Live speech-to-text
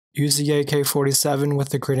Use the AK-47 with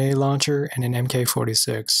the grenade launcher and an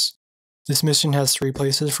MK-46. This mission has 3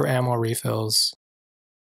 places for ammo refills.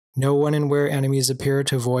 Know when and where enemies appear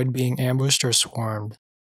to avoid being ambushed or swarmed.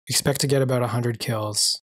 Expect to get about 100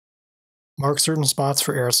 kills. Mark certain spots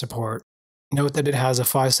for air support. Note that it has a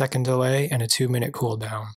 5-second delay and a 2-minute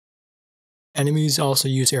cooldown. Enemies also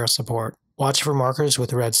use air support. Watch for markers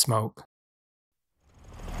with red smoke.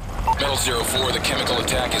 Metal 04, the chemical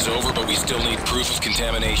attack is over, but we still need proof of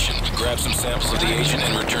contamination. Grab some samples of the agent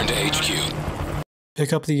and return to HQ.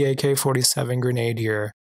 Pick up the AK-47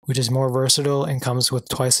 Grenadier, which is more versatile and comes with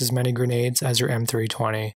twice as many grenades as your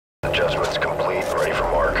M320. Adjustments complete, ready for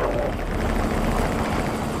mark.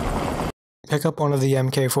 Pick up one of the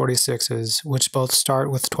MK-46s, which both start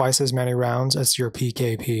with twice as many rounds as your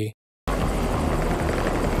PKP.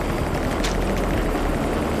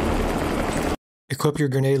 Equip your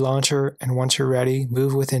grenade launcher, and once you're ready,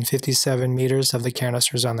 move within 57 meters of the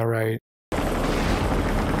canisters on the right.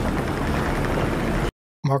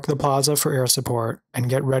 Mark the plaza for air support, and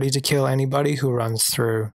get ready to kill anybody who runs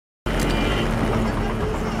through. On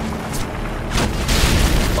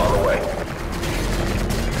the way.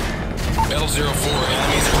 Metal 04,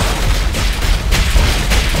 enemies are...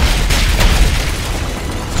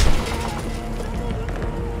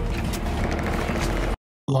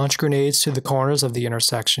 Launch grenades to the corners of the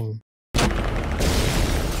intersection.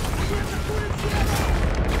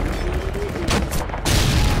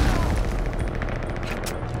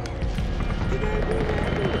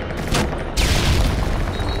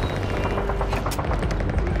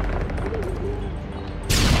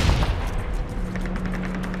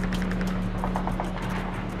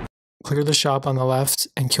 Clear the shop on the left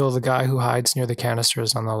and kill the guy who hides near the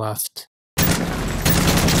canisters on the left.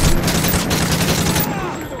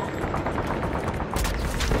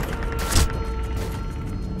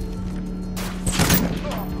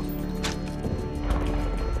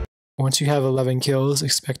 Once you have 11 kills,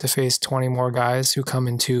 expect to face 20 more guys who come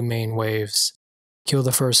in 2 main waves. Kill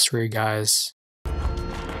the first 3 guys.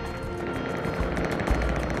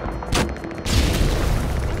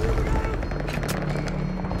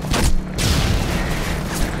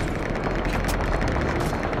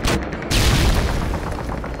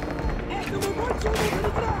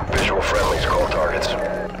 Visual friendlies, call targets.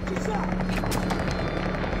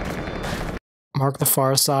 Mark the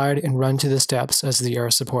far side and run to the steps as the air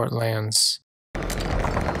support lands.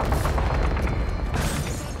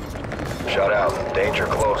 Shut out. Danger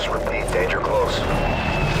close. Repeat, danger close.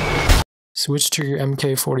 Switch to your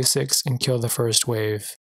MK-46 and kill the first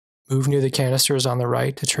wave. Move near the canisters on the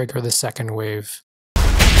right to trigger the second wave.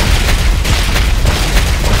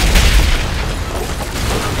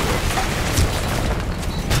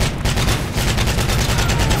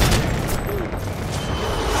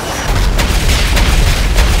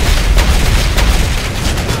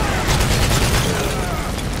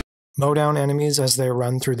 Mow down enemies as they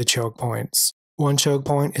run through the choke points. One choke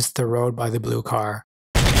point is the road by the blue car.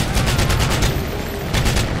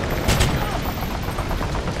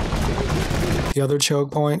 The other choke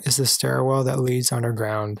point is the stairwell that leads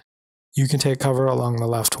underground. You can take cover along the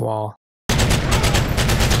left wall.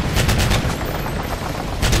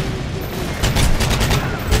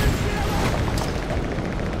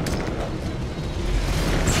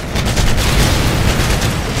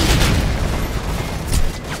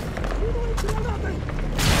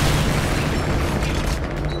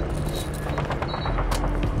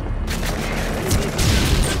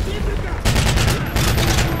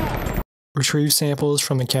 Retrieve samples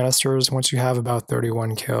from the canisters once you have about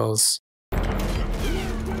 31 kills.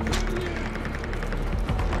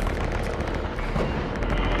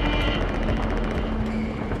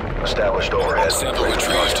 Established overhead. Sample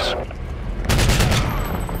retrieved.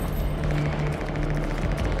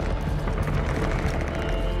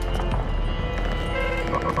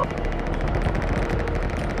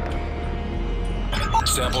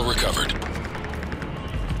 Sample recovered.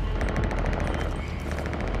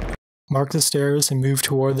 Mark the stairs and move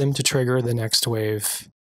toward them to trigger the next wave.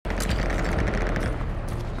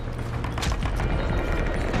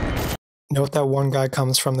 Note that one guy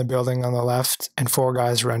comes from the building on the left and 4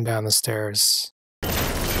 guys run down the stairs.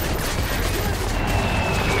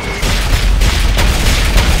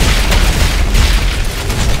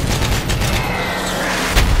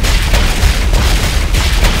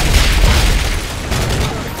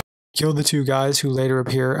 Kill the 2 guys who later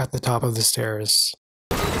appear at the top of the stairs.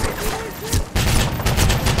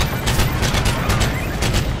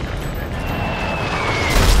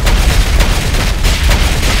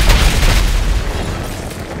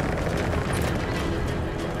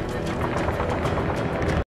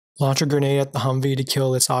 Launch a grenade at the Humvee to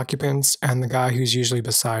kill its occupants and the guy who's usually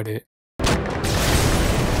beside it.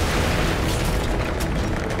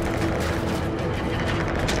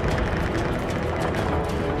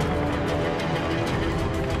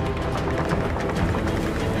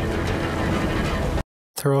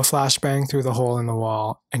 Throw a flashbang through the hole in the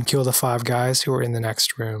wall and kill the 5 guys who are in the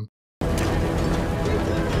next room.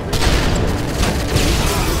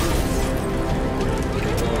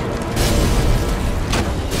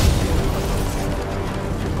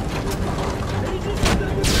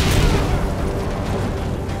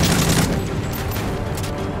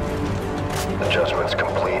 Adjustments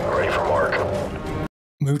complete. Ready for mark.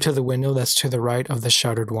 Move to the window that's to the right of the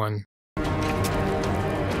shuttered one.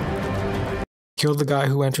 Kill the guy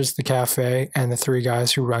who enters the cafe and the 3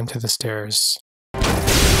 guys who run to the stairs.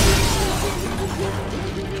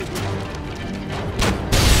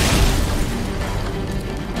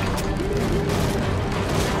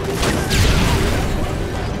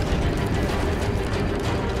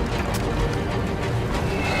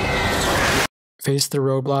 Face the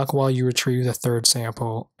roadblock while you retrieve the 3rd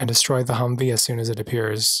sample, and destroy the Humvee as soon as it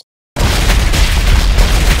appears.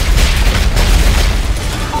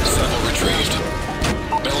 Sample retrieved.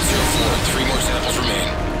 Metal 04, 3 more samples remain.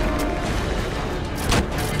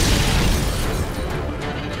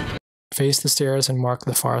 Face the stairs and mark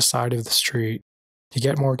the far side of the street. To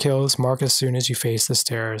get more kills, mark as soon as you face the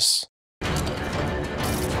stairs.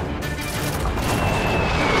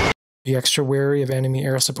 Be extra wary of enemy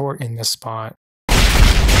air support in this spot.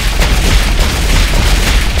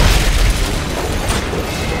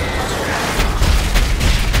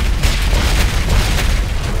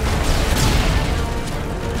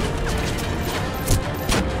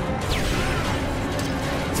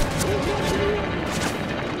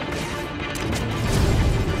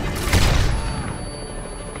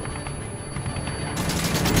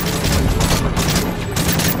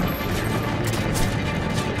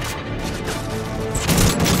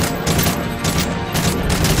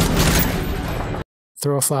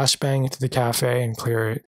 Throw a flashbang into the cafe and clear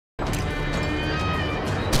it.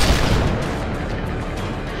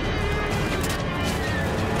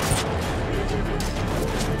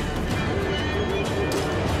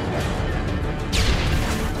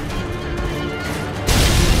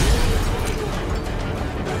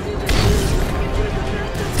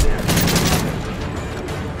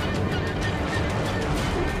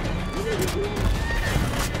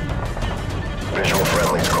 Visual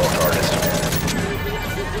friendlies call targets.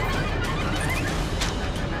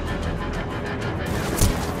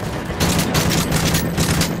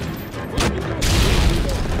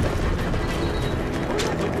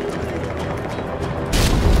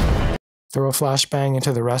 Throw a flashbang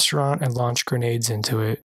into the restaurant and launch grenades into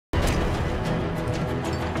it.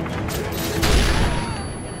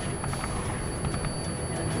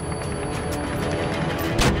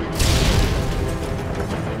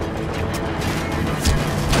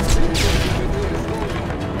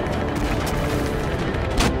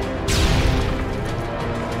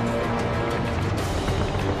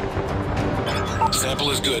 Sample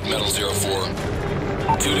is good, Metal 04.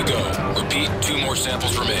 2 to go. Repeat, 2 more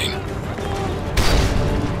samples remain.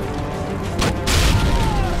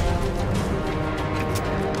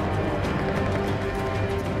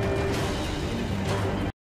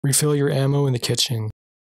 Refill your ammo in the kitchen.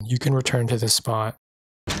 You can return to this spot.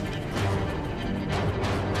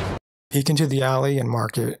 Peek into the alley and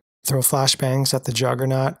mark it. Throw flashbangs at the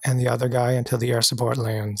Juggernaut and the other guy until the air support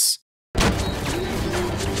lands.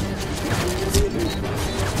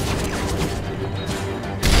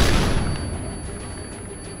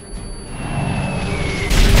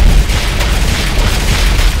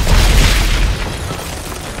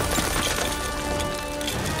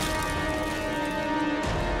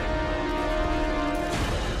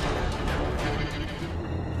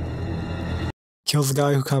 Kill the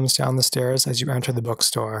guy who comes down the stairs as you enter the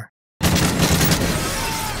bookstore.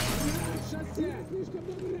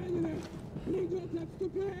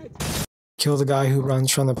 Kill the guy who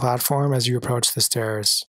runs from the platform as you approach the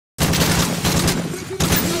stairs.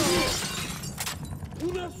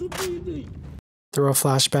 Throw a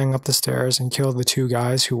flashbang up the stairs and kill the 2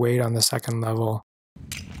 guys who wait on the 2nd level.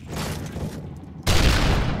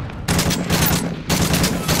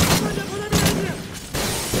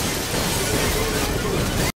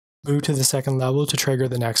 Move to the 2nd level to trigger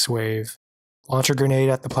the next wave. Launch a grenade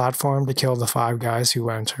at the platform to kill the 5 guys who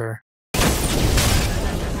enter.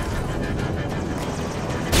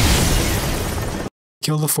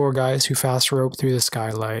 Kill the 4 guys who fast rope through the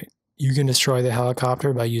skylight. You can destroy the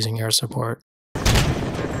helicopter by using air support.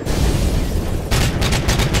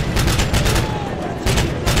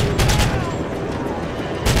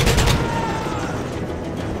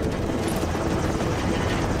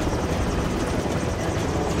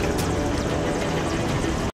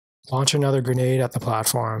 Launch another grenade at the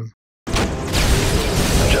platform.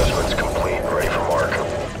 Adjustments complete. Ready for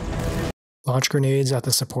mark. Launch grenades at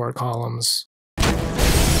the support columns.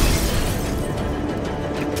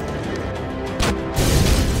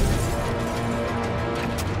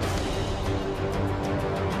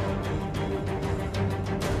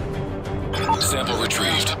 Sample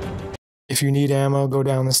retrieved. If you need ammo, go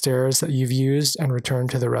down the stairs that you've used and return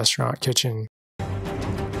to the restaurant kitchen.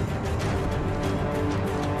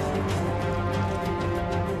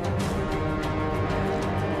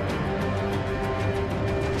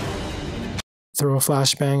 Throw a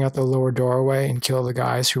flashbang at the lower doorway and kill the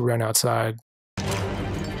guys who run outside.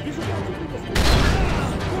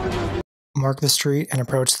 Mark the street and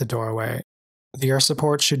approach the doorway. The air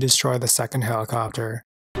support should destroy the second helicopter.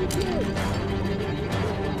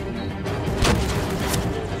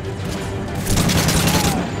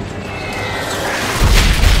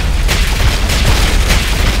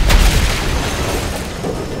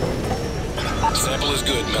 Sample is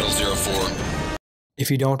good, Metal 04. If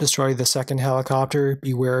you don't destroy the second helicopter,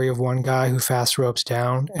 be wary of one guy who fast ropes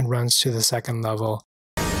down and runs to the second level.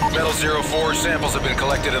 Metal 04, samples have been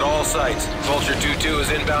collected at all sites. Vulture 2-2 is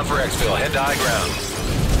inbound for exfil. Head to high ground.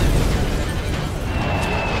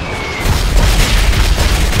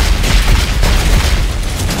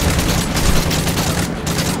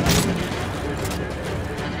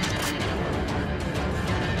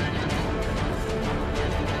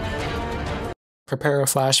 Prepare a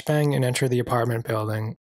flashbang and enter the apartment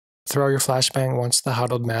building. Throw your flashbang once the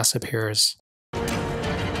huddled mass appears.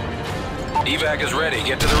 Evac is ready.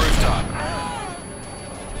 Get to the rooftop.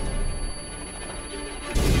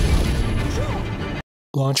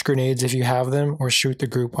 Launch grenades if you have them, or shoot the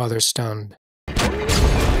group while they're stunned.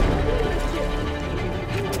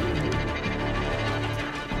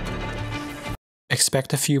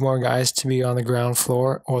 Expect a few more guys to be on the ground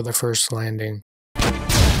floor or the first landing.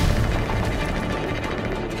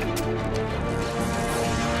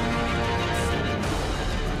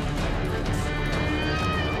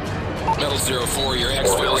 Metal 04, your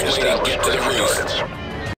exfil is waiting. Get to the roof.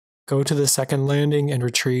 Go to the second landing and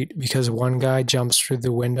retreat because one guy jumps through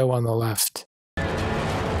the window on the left.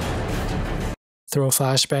 Throw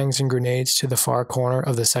flashbangs and grenades to the far corner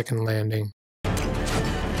of the second landing.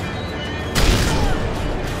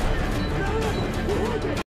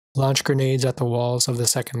 Launch grenades at the walls of the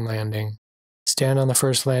second landing. Stand on the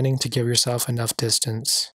first landing to give yourself enough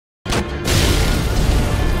distance.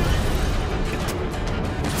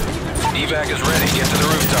 Evac is ready. Get to the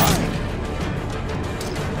rooftop.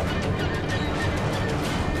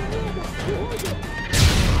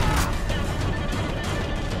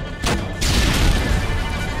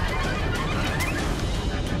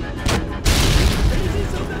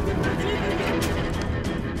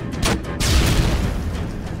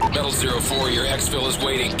 Metal 04, your exfil is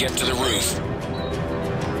waiting. Get to the roof.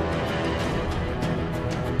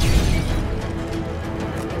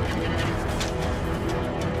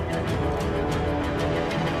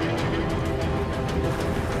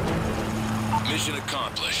 Mission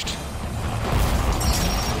accomplished.